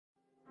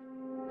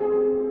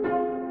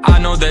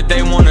know that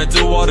they wanna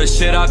do all the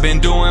shit I've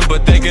been doing,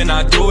 but they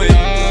cannot do it.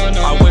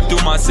 I whip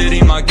through my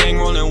city, my gang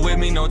rolling with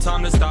me, no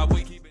time to stop,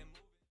 we keep it.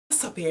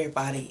 What's up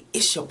everybody,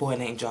 it's your boy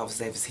named Jarvis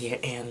Davis here,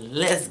 and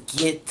let's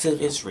get to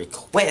this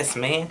request,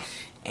 man,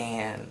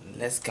 and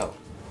let's go.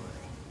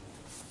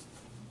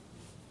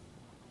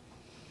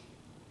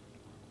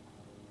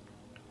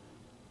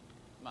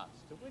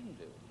 Master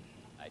Windu,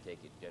 I take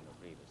it General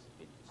Grievous has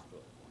been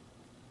destroyed.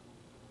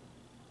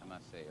 I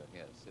must say you're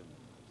here sooner than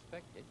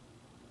expected.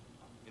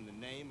 In the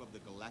name of the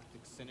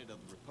Galactic Senate of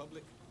the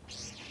Republic,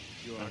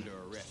 you're under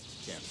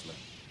arrest, Chancellor.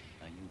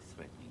 Are you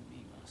threatening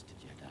me, Master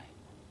Jedi?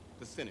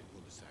 The Senate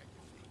will decide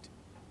your fate.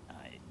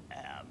 I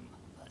am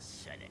the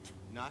Senate.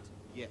 Not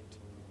yet.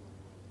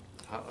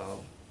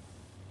 Uh-oh.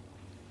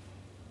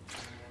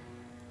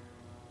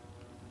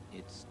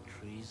 It's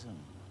treason,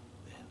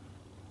 then.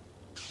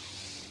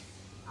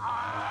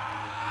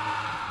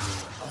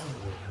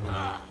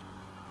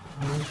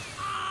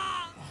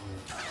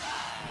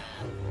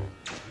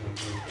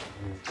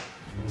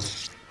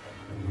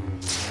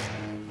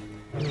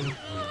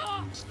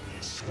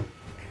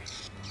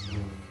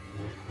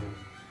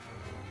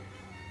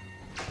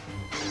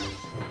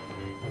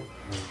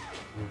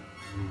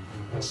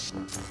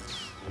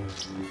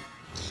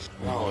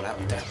 Whoa,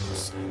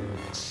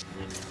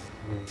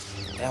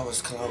 that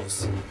was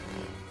close.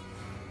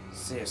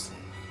 Seriously.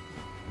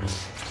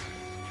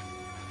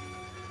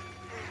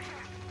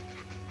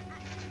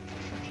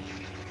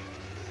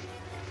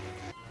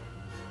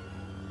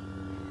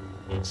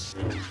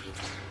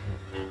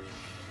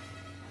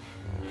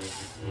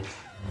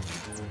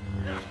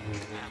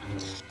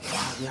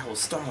 Wow, that was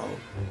strong.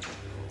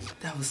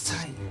 That was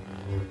tight.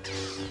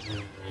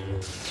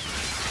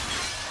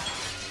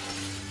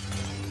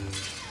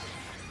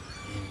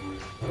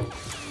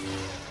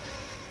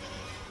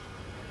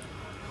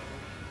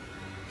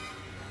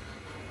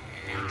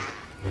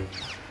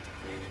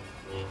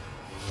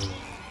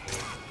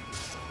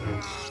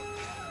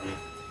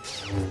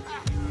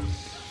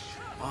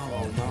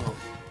 Oh no.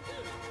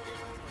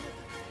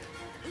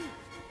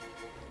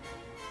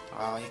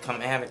 Oh, here come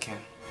Anakin.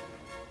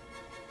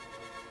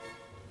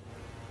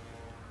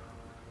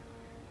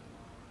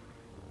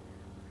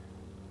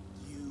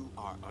 You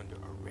are under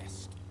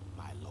arrest,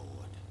 my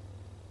lord.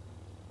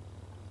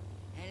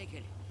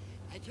 Anakin,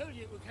 I told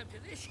you it would come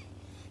to this.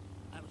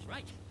 I was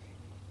right.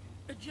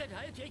 The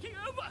Jedi are taking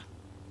over.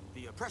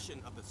 The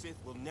oppression of the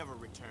Sith will never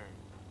return.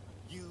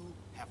 You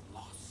have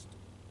lost.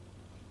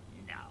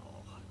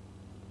 No.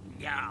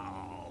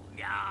 No.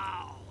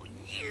 No.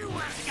 You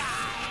will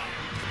die.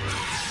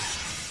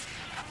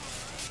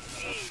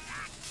 He's a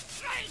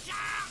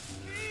traitor.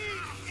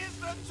 He is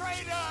the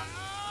traitor!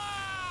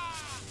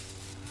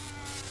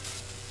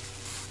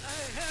 I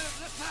have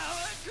the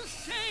power to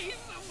save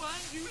the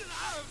one you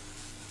love.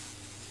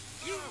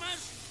 You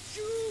must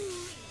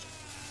choose.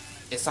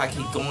 It's like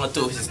he's going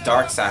through his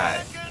dark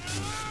side.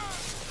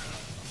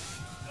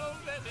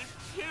 Don't let him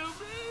kill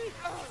me.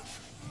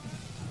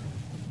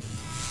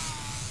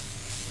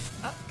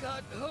 I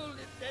can't hold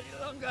it any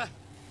longer.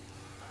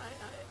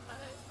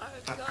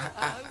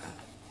 I've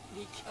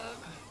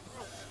become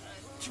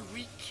too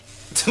weak.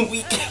 Too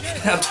weak.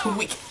 I'm too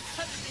weak.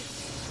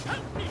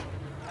 Help me.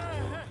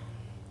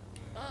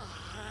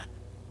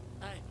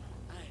 I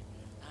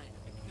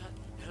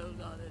can't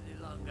hold on any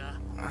longer.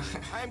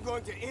 I am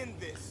going to end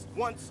this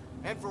once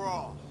and for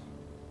all.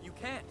 You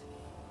can't.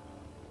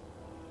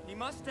 He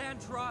must stand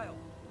trial.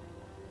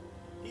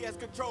 He has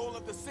control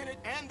of the Senate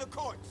and the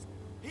courts.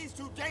 He's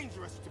too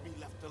dangerous to be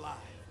left alive.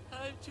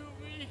 I'm too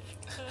weak.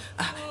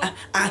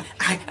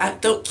 I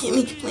don't kill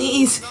me,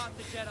 please. It's not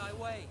the Jedi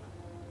way.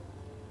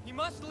 He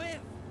must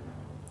live.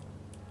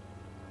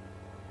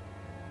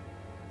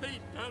 Please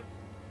don't.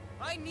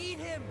 I need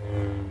him.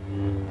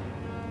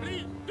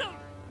 Please don't.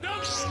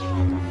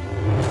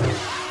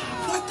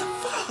 What the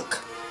fuck?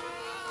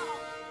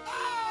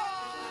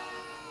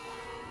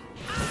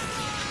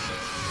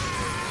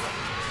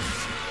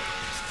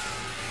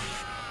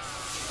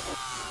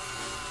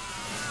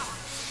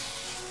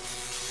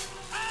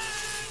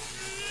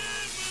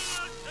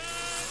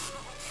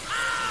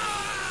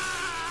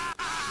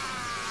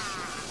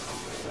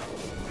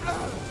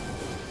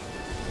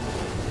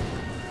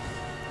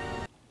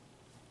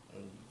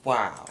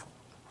 Wow.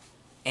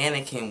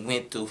 Anakin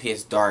went through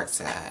his dark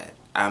side.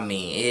 I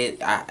mean,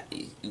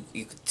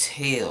 you could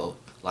tell,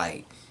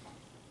 like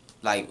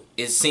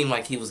it seemed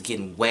like he was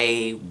getting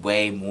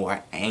way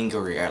more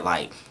angrier.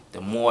 Like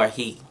the more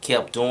he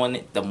kept doing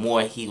it, the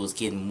more he was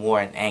getting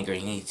more angry,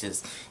 and he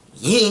just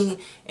ying,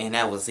 and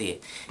that was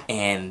it.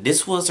 And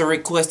this was a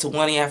request to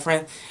one of y'all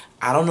friends.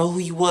 I don't know who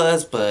he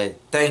was, but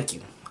thank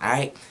you.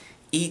 Alright,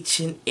 each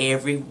and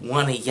every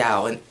one of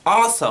y'all. And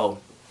also,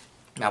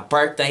 my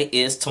birthday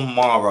is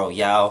tomorrow,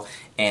 y'all,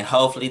 and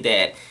hopefully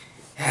that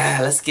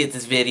let's get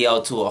this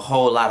video to a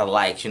whole lot of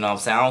likes, you know what I'm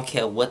saying? I don't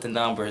care what the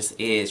numbers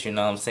is, you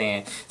know what I'm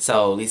saying?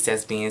 So, at least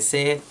that's being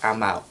said,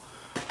 I'm out.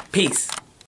 Peace.